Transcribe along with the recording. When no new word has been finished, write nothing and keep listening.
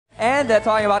And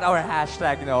talking about our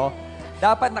hashtag, no?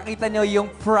 Dapat nakita nyo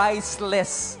yung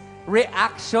priceless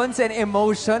reactions and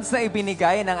emotions na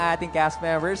ibinigay ng ating cast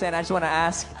members. And I just wanna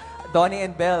ask Donnie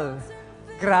and Belle,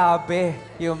 grabe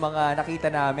yung mga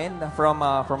nakita namin from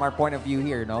our point of view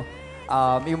here, no?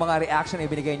 Yung mga reaction na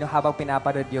ibinigay nyo habang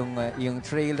pinapanood yung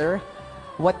trailer.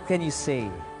 What can you say?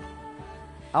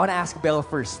 I wanna ask Belle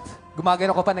first.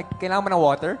 Gumagano ko pa, kailangan mo ng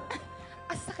water?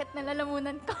 Sakit na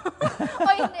lalamunan ko. O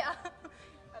hindi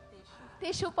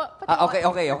Tissue po.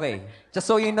 Okay. Just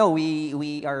so you know,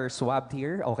 we are swabbed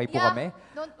here. Okay po kami?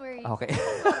 Don't worry. Okay.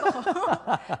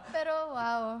 Pero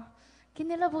wow,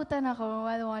 kinilabutan ako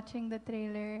while watching the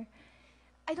trailer.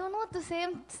 I don't know what to say.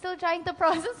 I'm still trying to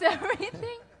process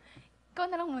everything. Ikaw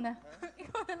na lang muna.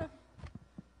 Ikaw na lang.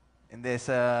 Hindi,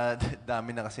 sa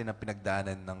dami na kasi na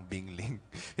pinagdaanan ng Bingling.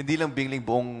 Hindi lang Bingling,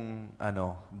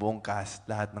 buong cast,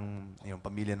 lahat ng yung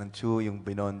pamilya ng Chu, yung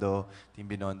Binondo, Team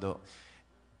Binondo.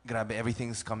 Grabe,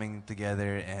 everything's coming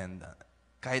together and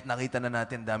kahit nakita na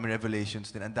natin, dami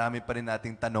revelations din. Ang dami pa rin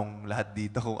nating tanong lahat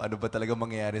dito kung ano ba talaga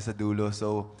mangyayari sa dulo.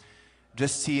 So,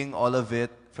 just seeing all of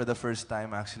it for the first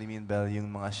time, actually, me and Belle, yung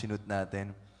mga shoot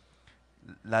natin,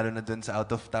 lalo na dun sa out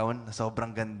of town,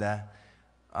 sobrang ganda.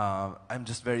 I'm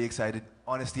just very excited,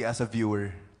 honestly, as a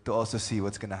viewer, to also see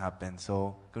what's gonna happen.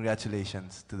 So,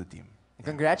 congratulations to the team.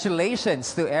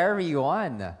 Congratulations to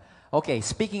everyone. Okay,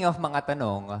 speaking of mga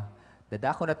tanong,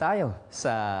 dadako na tayo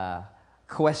sa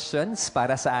questions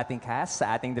para sa ating cast,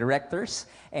 sa ating directors,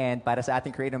 and para sa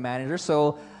ating creative managers.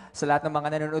 So, sa lahat ng mga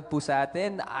nanonood po sa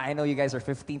atin, I know you guys are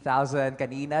 15,000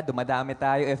 kanina, dumadami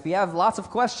tayo. If you have lots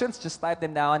of questions, just type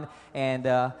them down and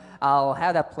I'll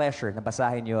have that pleasure na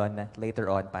basahin yun later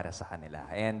on para sa kanila.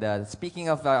 And speaking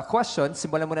of questions,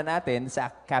 simulan muna natin sa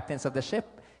captains of the ship,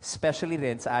 especially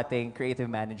rin sa ating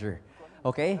creative manager.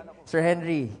 Okay? Sir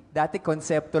Henry, dati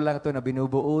konsepto lang ito na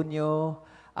binubuo nyo,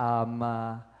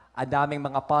 ang daming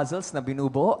mga puzzles na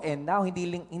binubuo, and now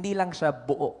hindi lang siya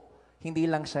buo, hindi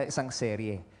lang siya isang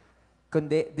serye.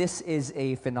 Kundi, this is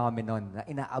a phenomenon na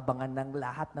inaabangan ng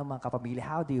lahat ng mga kapamilya.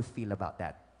 How do you feel about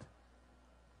that?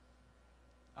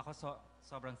 Ako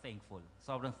sobrang thankful.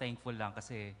 Sobrang thankful lang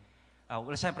kasi,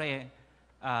 syempre,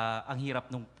 ang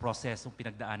hirap ng process, ng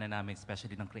pinagdaanan namin,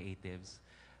 especially ng creatives.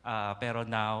 Pero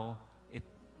now,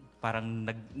 parang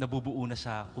nabubuo na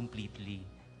siya completely.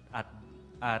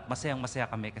 At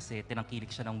masayang-masaya kami kasi tinangkilik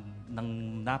siya ng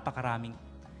napakaraming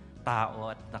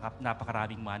tao at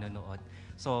napakaraming manonood.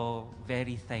 So,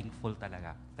 very thankful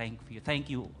talaga. Thank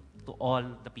you to all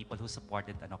the people who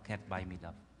supported Can't Buy Me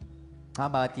Love. How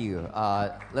about you?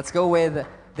 Let's go with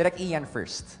Direk Ian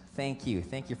first. Thank you.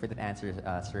 Thank you for that answer,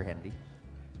 Sir Henry.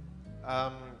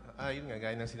 Yun nga,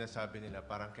 gaya ng sinasabi nila,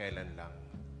 parang kailan lang.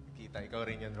 Kita, ikaw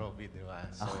rin yan, Robby, di ba?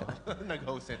 So,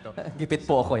 nag-host ito. Gipit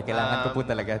po ako eh. Kailangan ko po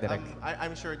talaga, Direk.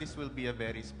 I'm sure this will be a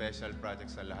very special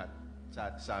project sa lahat,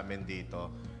 sa amin dito.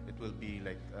 It will be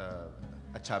like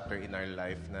a chapter in our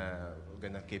life na we're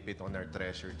gonna keep it on our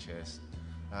treasure chest.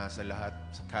 Sa lahat,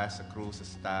 sa cast, sa crew, sa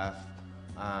staff.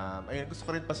 Ayun, gusto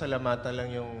ko rin pasalamatan lang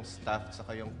yung staff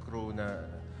saka yung crew na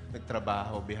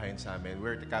nagtrabaho behind sa amin.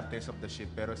 We're the captains of the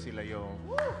ship, pero sila yung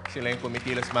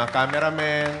kumikilos. Mga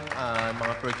cameramen,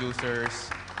 mga producers,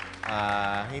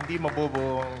 hindi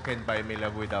mabubuo ang Can't Buy Me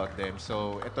Love without them.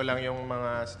 So, ito lang yung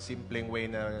mga simpleng way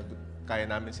na kaya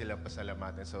namin sila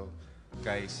pasalamatan. So,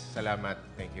 guys, salamat.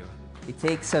 Thank you. It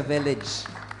takes a village.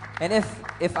 And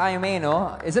if I may,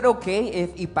 no, is it okay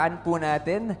if ipan po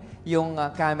natin yung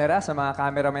camera sa mga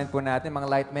cameramen po natin, mga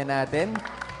lightmen natin?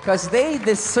 Because they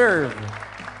deserve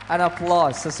an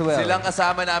applause as well. Silang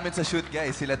kasama namin sa shoot,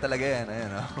 guys. Sila talaga yan. Ayan,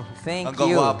 oh. Thank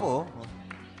Ang you. gwapo.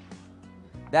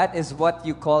 That is what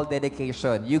you call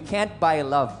dedication. You can't buy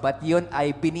love, but yun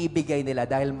ay binibigay nila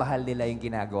dahil mahal nila yung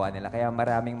ginagawa nila. Kaya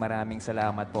maraming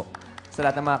salamat po sa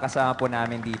lahat ng mga kasama po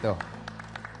namin dito.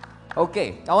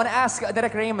 Okay, I want to ask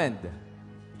Direk Raymond.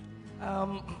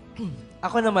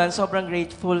 Ako naman, sobrang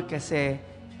grateful kasi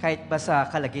kahit ba sa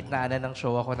kalagitnaan na ng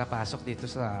show ako napasok dito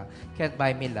sa Can't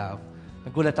Buy Me Love,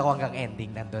 nagulat ako hanggang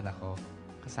ending, nandun ako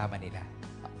kasama nila.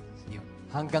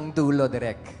 Hanggang dulo,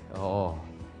 Direk. Oo.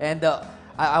 And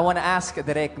I want to ask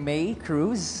Direk May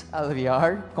Cruz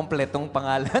Alviar, kompletong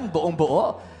pangalan, buong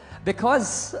buo.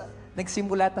 Because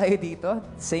nagsimula tayo dito,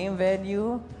 same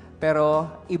venue, pero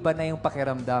iba na yung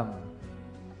pakiramdam.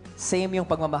 Same yung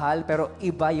pagmamahal, pero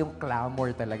iba yung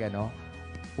clamor talaga, no?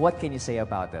 What can you say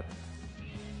about it?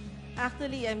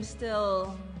 Actually, I'm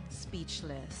still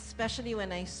speechless. Especially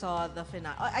when I saw the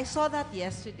finale. I saw that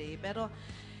yesterday, pero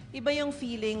iba yung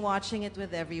feeling watching it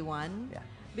with everyone. Yeah.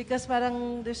 Because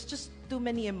parang there's just too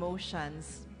many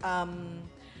emotions.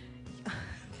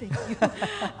 Thank you.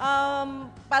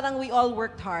 Parang we all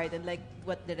worked hard, and like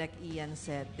what Direk Ian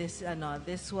said, this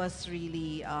was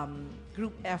really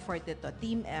group effort,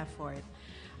 team effort.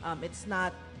 It's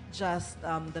not just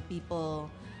the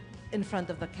people in front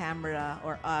of the camera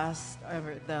or us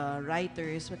or the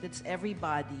writers, but it's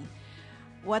everybody.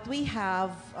 What we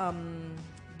have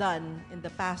done in the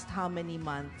past how many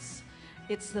months,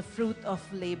 it's the fruit of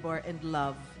labor and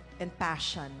love and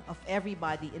passion of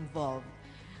everybody involved.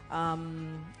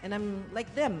 And I'm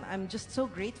like them. I'm just so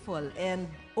grateful and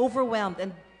overwhelmed.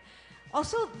 And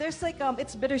also, there's like,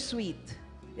 it's bittersweet.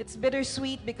 It's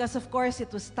bittersweet because, of course,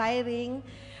 it was tiring.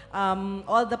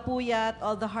 All the puyat,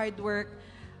 all the hard work.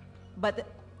 But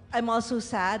I'm also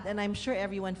sad, and I'm sure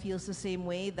everyone feels the same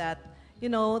way that, you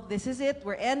know, this is it.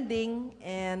 We're ending.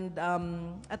 And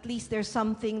at least there's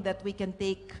something that we can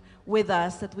take with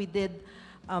us, that we did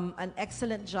an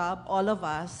excellent job, all of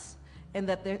us. And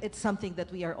that it's something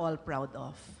that we are all proud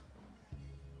of.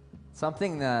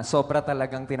 Something na sobra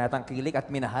talagang tinatangkilik at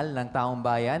minahal ng taong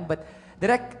bayan. But,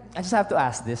 Direk, I just have to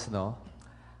ask this, no?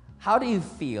 How do you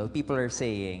feel people are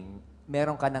saying,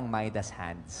 meron ka ng Midas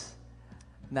hands?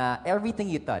 Na everything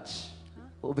you touch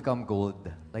will become gold.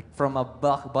 Like from a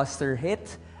blockbuster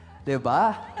hit,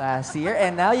 diba? Last year.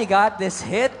 And now you got this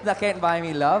hit, The Can't Buy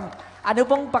Me Love. Ano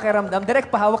pong pakiramdam? Direk,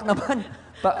 pahawak naman.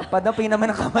 Padapin naman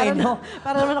ang kamay nyo.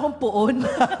 Para naman akong puon.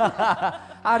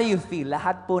 How do you feel?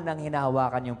 Lahat po ng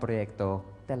hinahawakan yung proyekto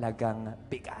talagang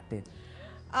bigatin.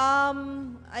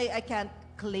 I can't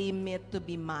claim it to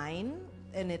be mine,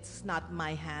 and it's not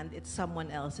my hand. It's someone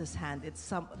else's hand. It's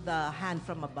the hand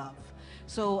from above.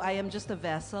 So I am just a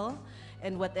vessel,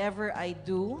 and whatever I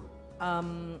do,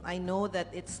 I know that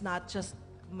it's not just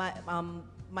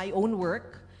my own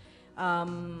work.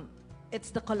 It's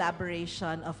the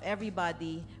collaboration of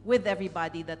everybody, with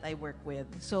everybody that I work with.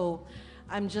 So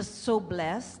I'm just so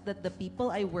blessed that the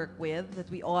people I work with, that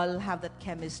we all have that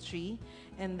chemistry,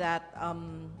 and that,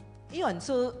 yun.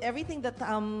 So everything that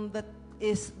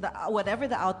is,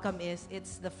 whatever the outcome is,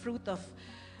 it's the fruit of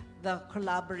the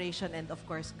collaboration and, of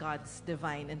course, God's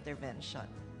divine intervention.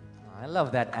 I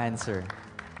love that answer.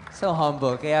 So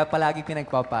humble, kaya palagi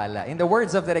pinagpapala. In the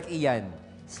words of Direk Ian,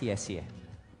 siya.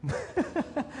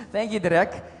 Thank you,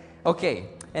 Direk.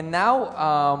 Okay, and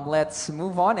now let's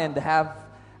move on and have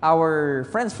our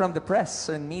friends from the press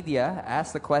and media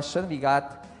ask the question. We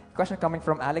got a question coming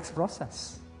from Alex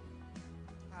Rosas.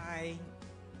 Hi.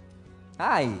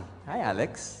 Hi. Hi,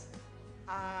 Alex.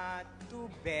 To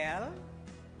Belle.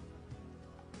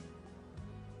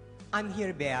 I'm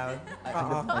here, Belle.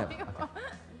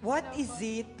 What is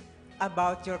it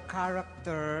about your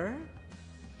character,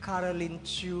 Caroline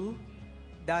Chu,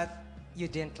 that you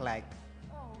didn't like?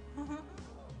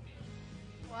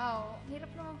 Wow,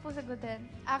 hirap naman po sagutin.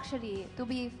 Actually, to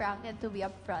be frank and to be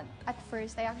upfront, at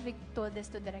first, I actually told this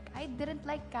to Direk. I didn't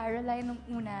like Caroline nung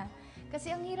una.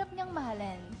 Kasi ang hirap niyang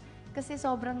mahalin. Kasi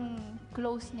sobrang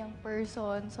close niyang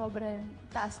person, sobrang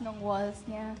taas ng walls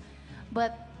niya.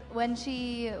 But when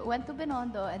she went to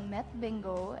Binondo and met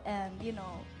Bingo, and you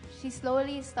know, she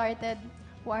slowly started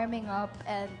warming up,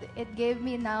 and it gave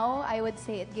me now, I would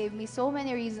say, it gave me so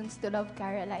many reasons to love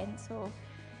Caroline. So,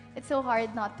 it's so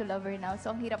hard not to love her now.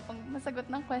 So, ang hirap pang masagot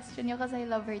ng question niyo kasi I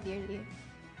love her dearly.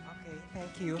 Okay,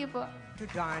 thank you. Thank you po. To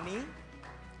Donnie.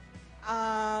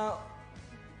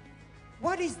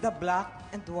 What is the black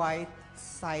and white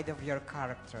side of your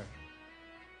character?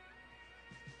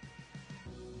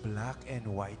 Black and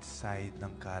white side ng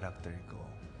character ko.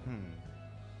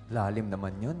 Lalim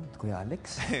naman yun, Kuya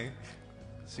Alex.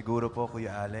 Siguro po,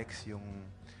 Kuya Alex, yung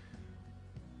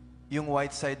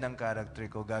white side ng character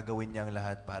ko, gagawin niyang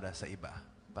lahat para sa iba.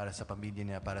 Para sa pamilya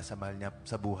niya, para sa mahal niya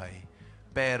sa buhay.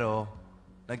 Pero,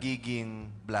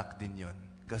 nagiging black din yun.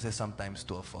 Kasi sometimes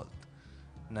to a fault.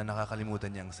 Na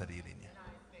nakakalimutan niya ang sarili niya.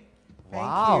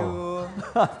 Wow.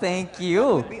 Thank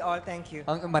you. We all thank you.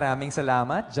 Maraming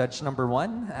salamat, Judge number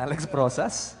 1, Alex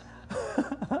Brosas.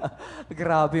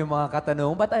 Grabe yung mga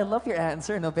katanong. But I love your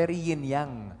answer, no? Very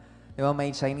yin-yang. Di ba?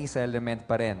 May Chinese element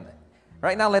pa rin.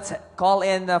 Right now, let's call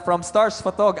in from Stars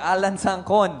Photog, Alan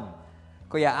Sangkon.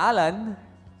 Kuya Alan?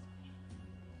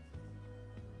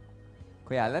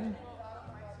 Kuya Alan?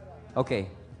 Okay.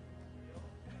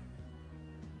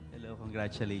 Hello,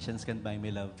 congratulations. Can't Buy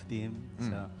Me Love team.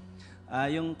 So,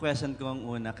 yung question ko ang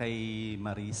una kay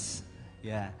Maris.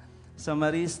 Yeah. So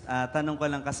Maris, tanong ko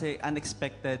lang kasi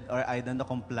unexpected or I don't know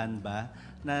kung plan ba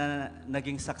na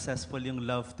naging successful yung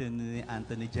love team ni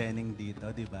Anthony Jennings dito,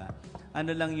 di ba?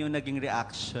 Ano lang yung naging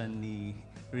reaction ni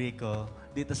Rico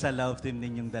dito sa love team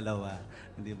ninyong dalawa,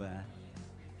 di ba?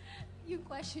 Yung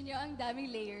question niyo, ang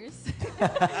daming layers.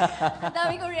 Ang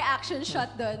daming kong reaction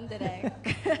shot doon, direct.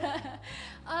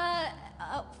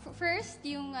 First,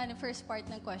 yung first part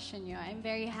ng question niyo, I'm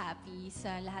very happy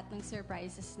sa lahat ng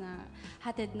surprises na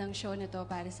hatid ng show na to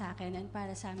para sa akin and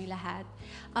para sa aming lahat.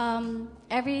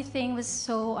 Everything was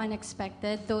so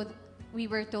unexpected, though we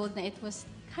were told na it was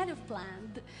kind of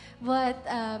planned. But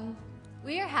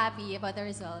we are happy about the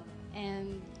result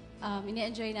and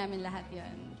ini-enjoy namin lahat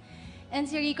yon. And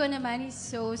si Rico naman is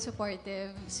so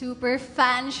supportive. Super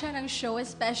fan siya ng show,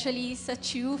 especially sa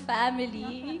Chu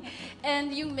family.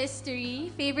 And yung mystery,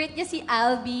 favorite niya si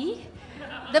Albie.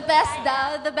 The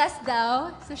best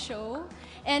daw sa show.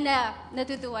 And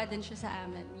natutuwa din siya sa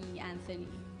amin ni Anthony.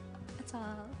 That's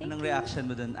all. Thank Anong you. reaction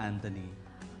mo doon, Anthony?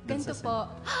 Ganito po.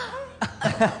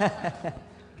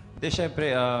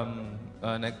 Siyempre,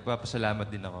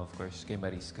 nagpapasalamat din ako, of course, kay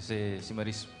Maris. Kasi si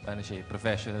Maris,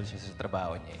 professional siya sa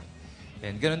trabaho niya.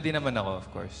 And ganoon din naman ako, of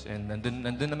course. And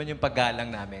nandun naman yung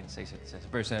paggalang namin sa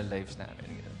personal lives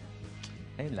namin.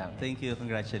 Ayun lang. Thank you.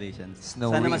 Congratulations.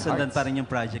 SnoRene Sana masundan Hearts. pa rin yung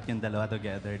project yung dalawa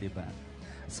together, di ba?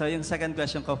 So, yung second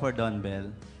question ko for Don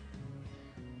Bell.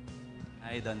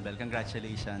 Hi, Don Bell.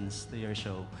 Congratulations to your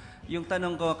show. Yung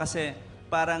tanong ko kasi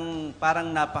parang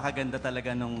napakaganda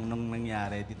talaga nung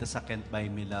nangyari dito sa Can't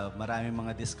Buy Me Love. Maraming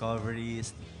mga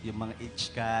discoveries, yung mga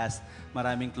each cast,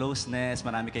 maraming closeness,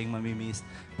 marami kayong mamimiss.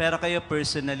 Pero kayo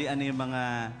personally, ano yung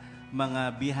mga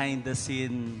behind the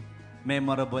scene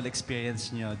memorable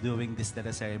experience nyo doing this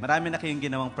teleserye? Marami na kayong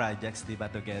ginawang projects, di ba,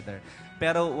 together.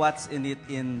 Pero what's in it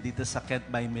dito sa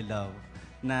Can't Buy Me Love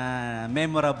na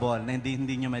memorable, na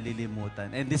hindi nyo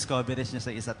malilimutan, and discoveries nyo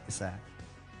sa isa't isa?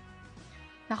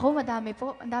 Naku, madami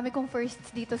po. Ang dami kong firsts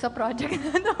dito sa project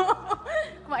na to.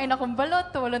 Kumain akong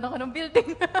balot, tuwalan ako ng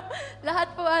building.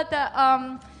 Lahat po ata.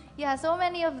 Yeah, so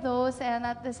many of those, and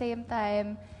at the same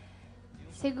time,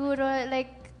 siguro,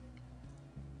 like,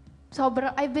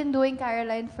 I've been doing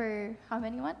Caroline for how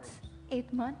many months?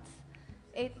 8 months?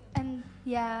 8, and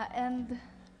yeah, and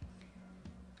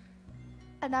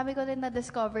ang dami ko rin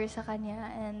na-discover sa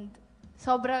kanya, and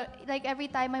like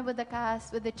every time I'm with the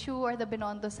cast, with the Chu or the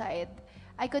Binondo side,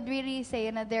 I could really say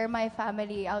na they're my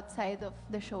family outside of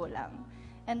the show lang.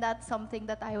 And that's something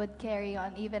that I would carry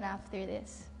on even after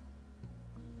this.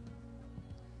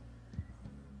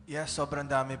 Yeah, sobrang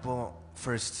dami po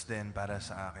firsts din para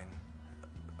sa akin.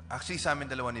 Actually, sa amin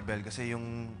dalawa ni Bel, kasi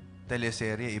yung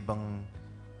teleserye, ibang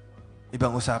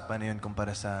usapan na yun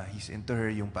kumpara sa He's Into Her,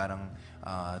 yung parang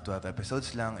 12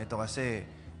 episodes lang. Ito kasi,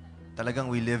 talagang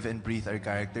we live and breathe our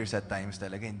characters at times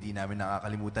talaga. Hindi namin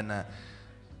nakakalimutan na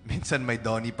minsan may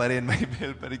Donnie pa rin, may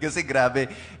Bel pa rin. Kasi grabe,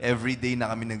 everyday na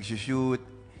kami nag-shoot.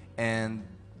 And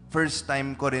first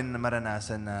time ko rin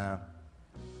maranasan na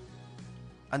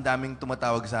ang daming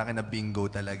tumatawag sa akin na bingo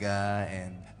talaga.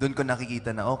 And doon ko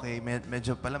nakikita na, okay,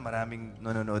 medyo pala maraming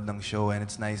nanonood ng show. And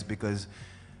it's nice because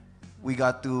we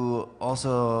got to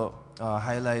also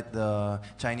highlight the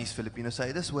Chinese-Filipino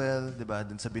side as well, di ba?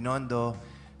 Dun sa Binondo.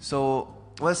 So,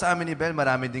 well, sa amin ni Bel,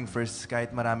 marami ding first, kahit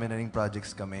marami na ring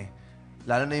projects kami.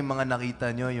 Lalo na yung mga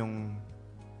nakita nyo, yung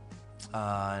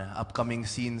upcoming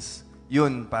scenes,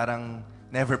 yun, parang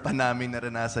never pa namin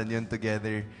naranasan yun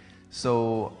together.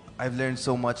 So, I've learned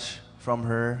so much from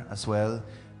her as well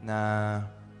na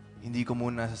hindi ko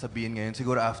muna sasabihin ngayon.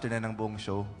 Siguro after na ng buong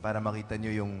show para makita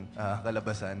nyo yung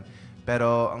kalabasan.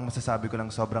 Pero ang masasabi ko lang,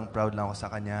 sobrang proud lang ako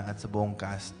sa kanya at sa buong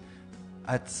cast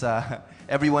at sa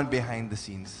everyone behind the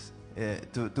scenes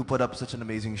to put up such an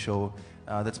amazing show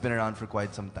that's been around for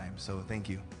quite some time. So, thank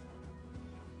you.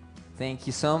 Thank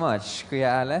you so much,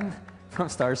 Kuya Alan from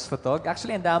Stars Photog.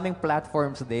 Actually, ang daming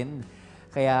platforms din.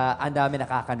 Kaya ang dami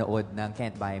nakakanood ng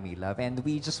Can't Buy Me Love. And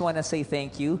we just want to say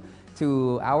thank you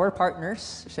to our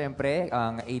partners, syempre,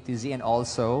 ang A to Z and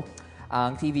also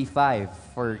ang TV5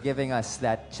 for giving us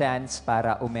that chance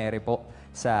para umere po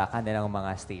sa kanilang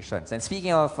mga stations. And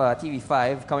speaking of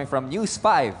TV5, coming from News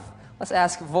 5, let's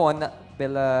ask Von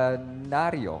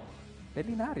Belinario.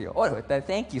 Oh,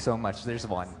 thank you so much. There's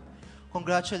one.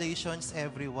 Congratulations,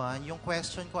 everyone. Yung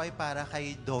question ko ay para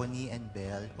kay Donnie and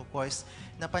Belle. Of course,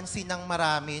 napansin ng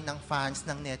marami ng fans,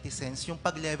 ng netizens, yung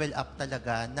pag-level up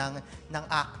talaga ng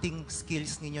acting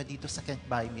skills ninyo dito sa Can't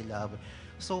Buy Me Love.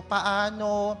 So,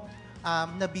 paano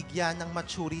nabigyan ng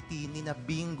maturity ni na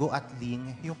Bingo at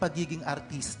Ling yung pagiging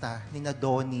artista ni na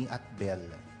Donnie at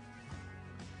Belle?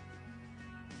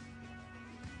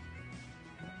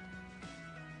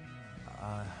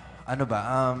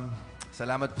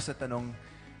 Salamat po sa tanong.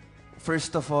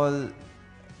 First of all,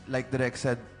 like Direk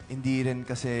said, hindi rin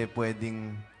kasi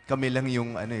pwedeng kami lang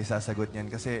yung sasagot niyan.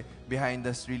 Kasi behind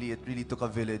us, it really took a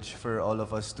village for all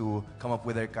of us to come up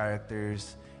with our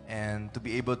characters and to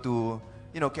be able to,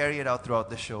 carry it out throughout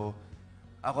the show.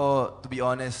 Ako, to be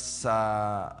honest, sa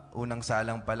unang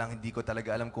salang pa lang, hindi ko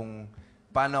talaga alam kung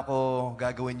paano ako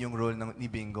gagawin yung role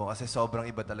ni Bingo kasi sobrang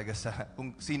iba talaga sa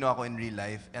kung sino ako in real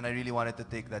life, and I really wanted to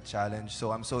take that challenge.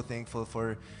 So I'm so thankful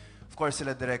for, of course,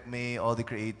 sila Direk May, all the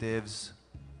creatives,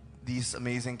 these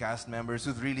amazing cast members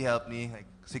who've really helped me, like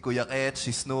si Kuya Ket,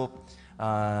 si Snoop,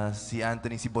 si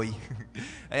Anthony, si Boy.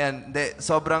 Ayan,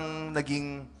 sobrang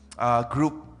naging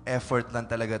group effort lang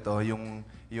talaga to,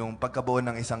 yung pagkabuo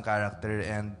ng isang character,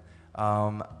 and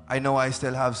I know I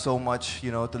still have so much,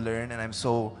 to learn, and I'm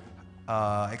so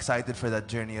excited for that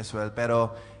journey as well.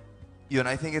 Pero yun,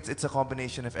 I think it's a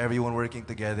combination of everyone working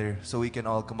together so we can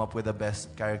all come up with the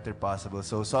best character possible.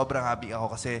 So sobrang happy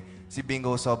ako kasi si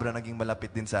Bingo sobrang naging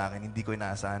malapit din sa akin. Hindi ko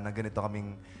inaasahan na ganito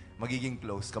kaming magiging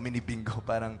close. Kami ni Bingo,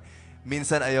 parang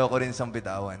minsan ayoko rin siyang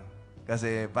bitawan.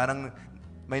 Kasi parang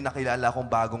may nakilala akong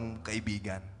bagong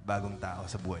kaibigan, bagong tao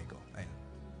sa buhay ko. Ayun.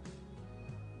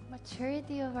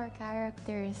 Maturity of our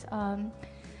characters.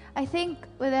 I think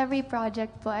with every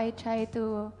project po, I try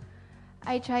to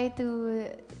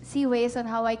see ways on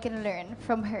how I can learn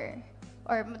from her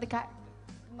or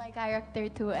my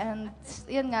character too. And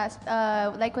yun nga,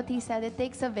 like what he said, it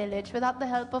takes a village. Without the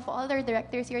help of all our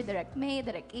directors here, Direk May,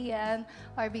 Direk Ian,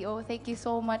 RBO, thank you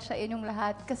so much sa inyong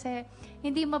lahat. Kasi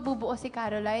hindi mabubuo si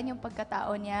Caroline, yung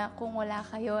pagkatao niya, kung wala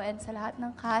kayo, and sa lahat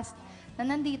ng cast na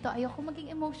nandito. Ayoko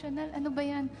maging emotional. Ano ba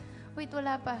yan? Wait,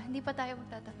 wala pa. Hindi pa tayo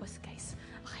magtatapos, guys.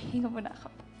 Okay, hinga muna ako.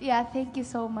 Yeah, thank you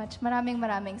so much.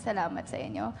 Maraming salamat sa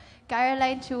inyo.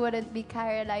 Caroline Chu wouldn't be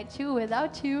Caroline Chu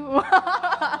without you.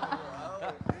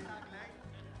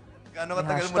 Gano'n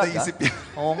katagal mo naisip yan?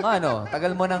 Oo nga, no?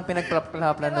 Tagal mo nang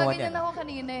pinagplaplanuhan yan. Ganyan ako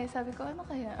kanina eh. Sabi ko, ano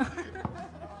kaya?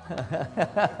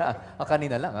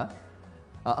 Kanina lang, ha?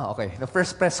 Okay. The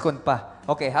first press con pa.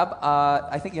 Okay,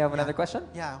 I think you have another question?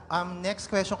 Yeah. Next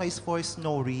question is for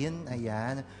SnoRene.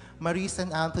 Ayan. Maris and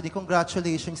Anthony,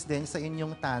 congratulations din sa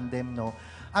inyong tandem, no?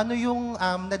 Ano yung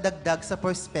nadagdag sa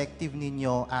perspective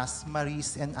ninyo as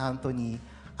Maris and Anthony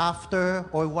after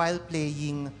or while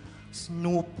playing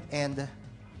Snoop and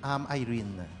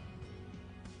Irene?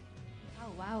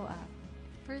 Oh, wow.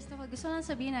 First of all, gusto lang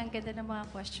sabihin ang ganda ng mga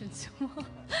questions mo.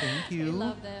 Thank you. I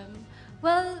love them.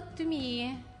 Well, to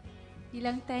me,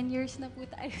 ilang 10 years na po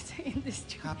tayo sa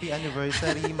industry. Happy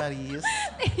anniversary, Maris.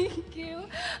 Thank you.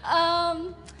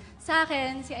 Sa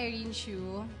akin, si Irene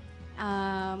Shu,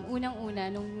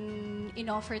 unang-una, nung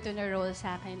in-offer to na role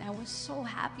sa akin, I was so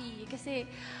happy. Kasi,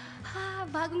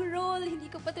 bagong role, hindi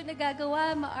ko pa ito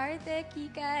nagagawa, maarte,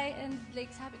 kikay, and like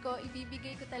sabi ko,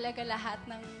 ibibigay ko talaga lahat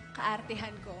ng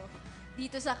kaartehan ko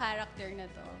dito sa character na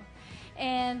to.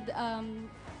 And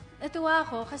natuwa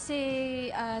ako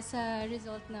kasi sa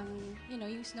result ng,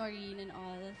 yung SnoRene and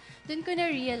all, dun ko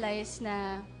na-realize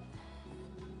na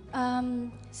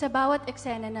sa bawat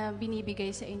eksena na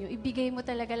binibigay sa inyo, ibigay mo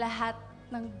talaga lahat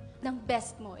ng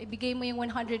best mo. Ibigay mo yung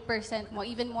 100% mo,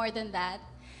 even more than that.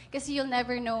 Kasi you'll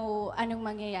never know anong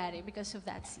mangyayari because of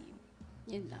that scene.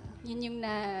 Yun lang. Yun yung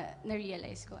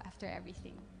na-realize ko after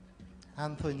everything.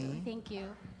 Anthony? Thank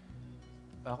you.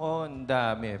 Ako, ang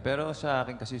dami. Pero sa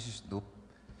akin kasi si Snoop,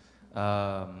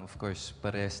 of course,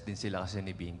 pares din sila kasi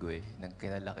ni Bingo eh.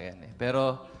 Nagkinalakihan eh.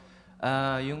 Pero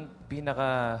yung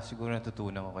pinaka siguro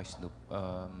natutunan ko kay Snoop,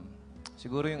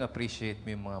 siguro yung appreciate mo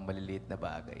yung mga maliliit na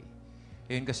bagay.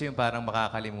 Yun kasi yung parang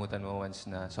makakalimutan mo once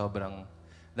na sobrang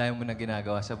dahil mo na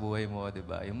ginagawa sa buhay mo, di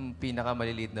ba? Yung pinaka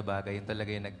maliliit na bagay, yun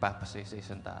talaga yung nagpapasaya sa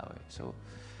isang tao. Eh. So,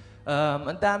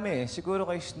 ang dami eh. Siguro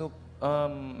kay Snoop,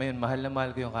 ayun, mahal na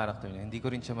mahal ko yung character niya. Hindi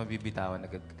ko rin siya mabibitawan na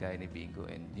kagaya ni Bingo.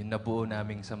 And yung nabuo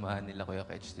naming samahan nila Kuya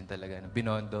Ketch din talaga,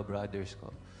 Binondo brothers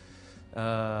ko.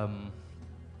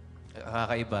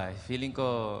 Kakaiba. Feeling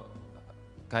ko,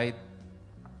 kahit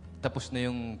tapos na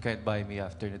yung Can't Buy Me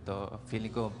after nito, feeling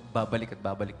ko babalik at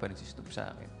babalik pa rin si Snoop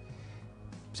sa akin.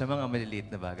 Sa mga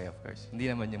maliliit na bagay, of course. Hindi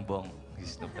naman yung buong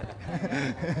si Snoop talaga.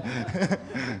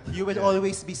 You will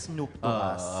always be Snoop to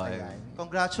us. Ayan.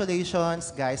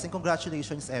 Congratulations, guys, and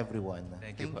congratulations, everyone.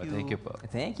 Thank you po. Thank you po.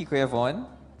 Thank you, Kuya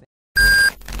Von.